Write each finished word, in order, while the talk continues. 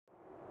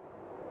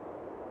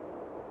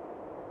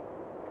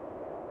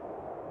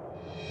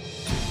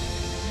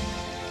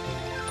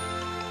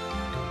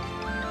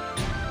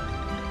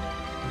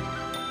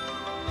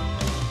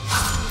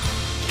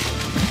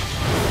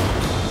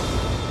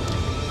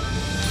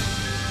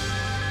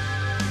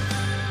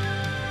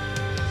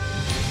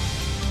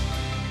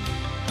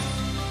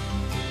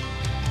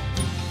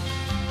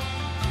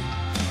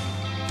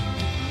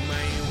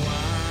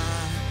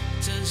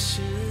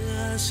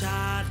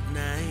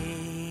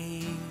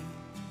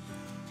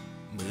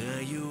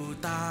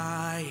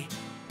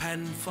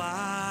ผ่นฟ้า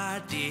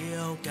เดีย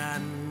วกั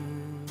น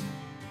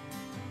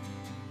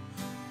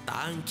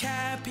ต่างแค่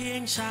เพีย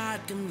งชา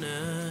ติกำเ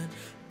นิด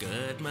เ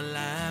กิดมาแ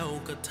ล้ว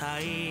ก็ไท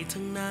ย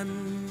ทั้งนั้น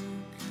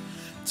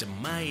จะ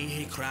ไม่ใ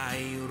ห้ใคร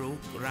รุ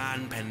กราน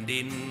แผ่น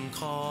ดิน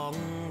ของ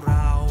เร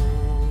า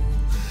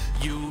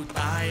อยู่ใ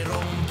ต้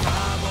ร่มพร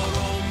ะบร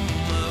ม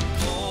โ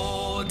พ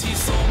ธิ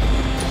สม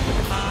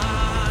ภา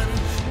ร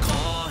ข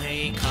อให้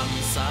ค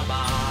ำสาบ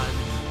าน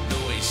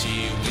ด้วยชี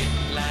วิต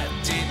และ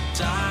จิต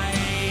ใจ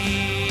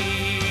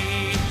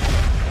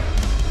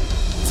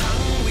ทั้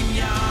งวิญ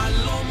ญาณ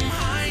ลม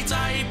หายใจ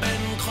เป็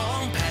นขอ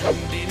งแผ่น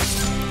ดิน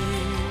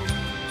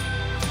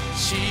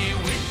ชี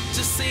วิตจ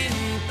ะสิ้น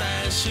แต่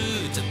ชื่อ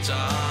จะจ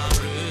า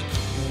รึก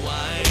ไ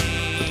ว้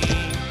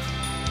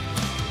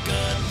เ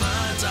กิดมา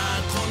จาก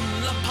คน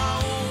ละเผ่า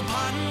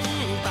พันธุ์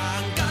ต่า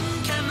งกัน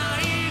แค่ไหน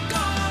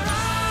ก็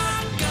รั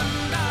กกัน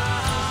ได้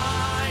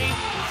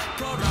เพ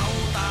ราะเรา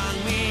ต่าง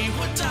มี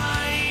หัวใจ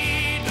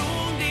ดว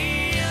งเดี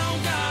ยว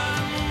กั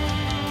น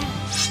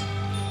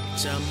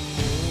จะ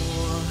มั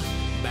ว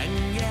แบ่ง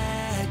แย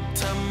ก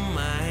ทำไม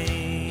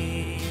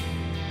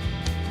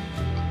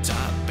จ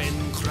ะเป็น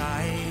ใคร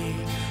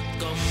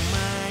ก็ไ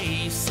ม่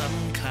ส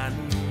ำคัญ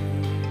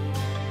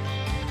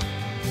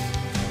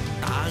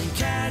ต่างแ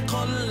ค่ค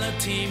นละ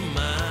ที่ม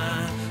า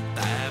แ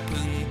ต่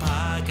พึ่งพ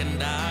ากัน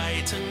ได้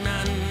ทั้ง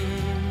นั้น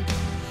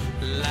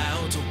แล้ว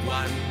ทุก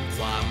วันค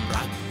วาม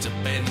รักจะ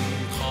เป็น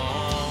ขอ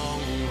ง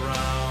เร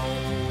า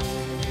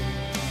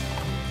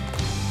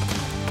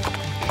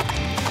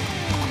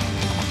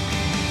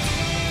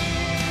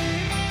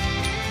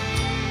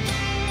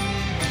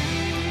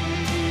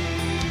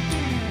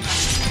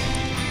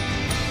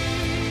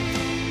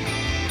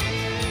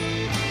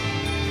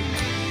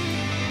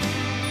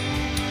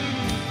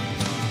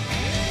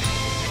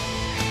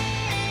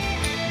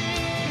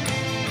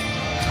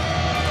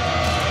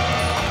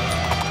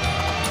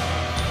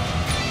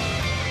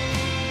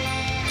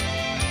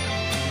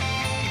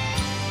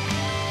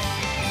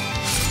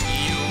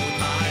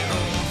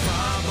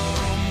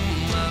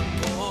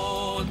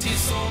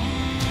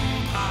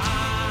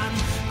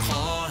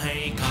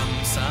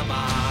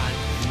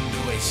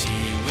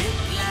ชีวิต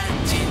และ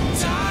จิต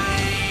ใจ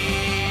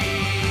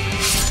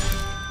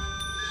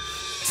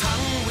ทั้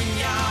งวิญ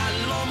ญาณ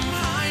ลม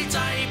หายใจ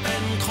เป็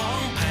นขอ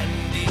งแผ่น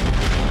ดิน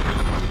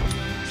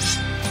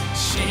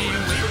ชี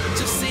วิตจ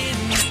ะสิ้น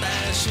แต่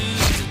ชื่อ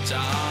จะจ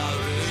า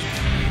รึก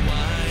ไ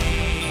ว้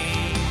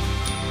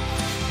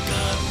เ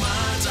กิดมา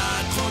จา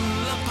กคน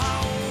ละเผ่า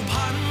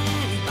พันธุ์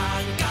ต่า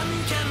งกัน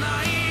แค่ไหน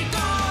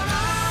ก็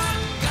รัก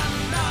กัน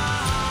ได้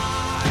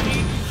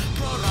เพ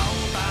ราะเรา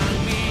ต่าง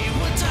มี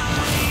หัวใจ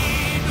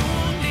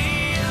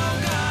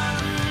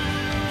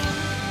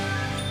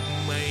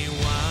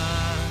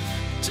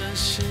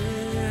เชื้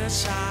อ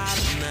ชา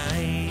ติไหน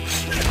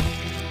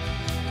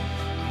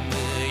เ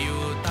มื่ออ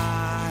ยู่ใ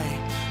ต้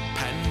แ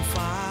ผ่น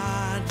ฟ้า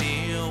เ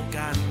ดียว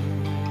กัน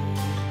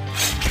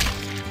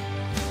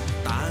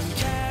ต่างแ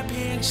ค่เ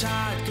พียงช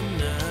าติกำ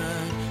เนิ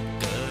ด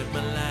เกิดม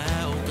าแล้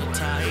วก็ไ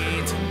ทย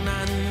ทั้ง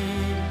นั้น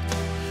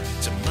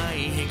จะไม่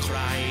ให้ใคร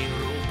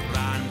รุกร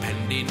านแผ่น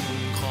ดิน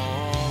ขอ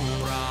ง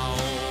เรา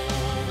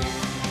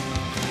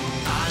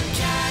ต่างแ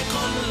ค่ค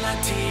นละ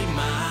ที่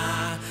มา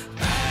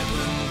แต่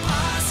พึ่งพ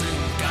าซึ่ง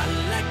กัน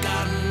และ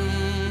กัน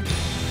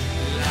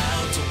แล้ว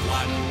ทุก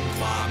วันค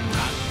วาม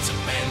รักจะ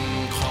เป็น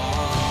ขอ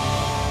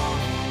ง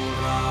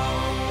เรา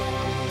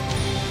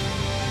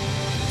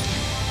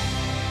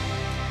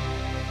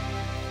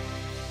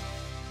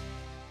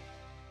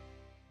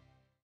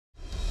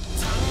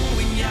ทั้ง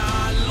วิญญา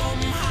ณลม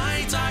หา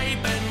ยใจ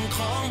เป็นข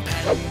องแ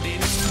ผ่นดิ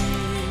น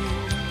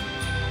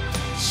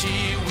ชี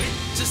วิต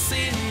จะ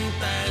สิ้น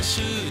แต่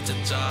ชื่อจะ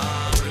จา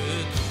รึ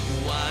ก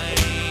ไว้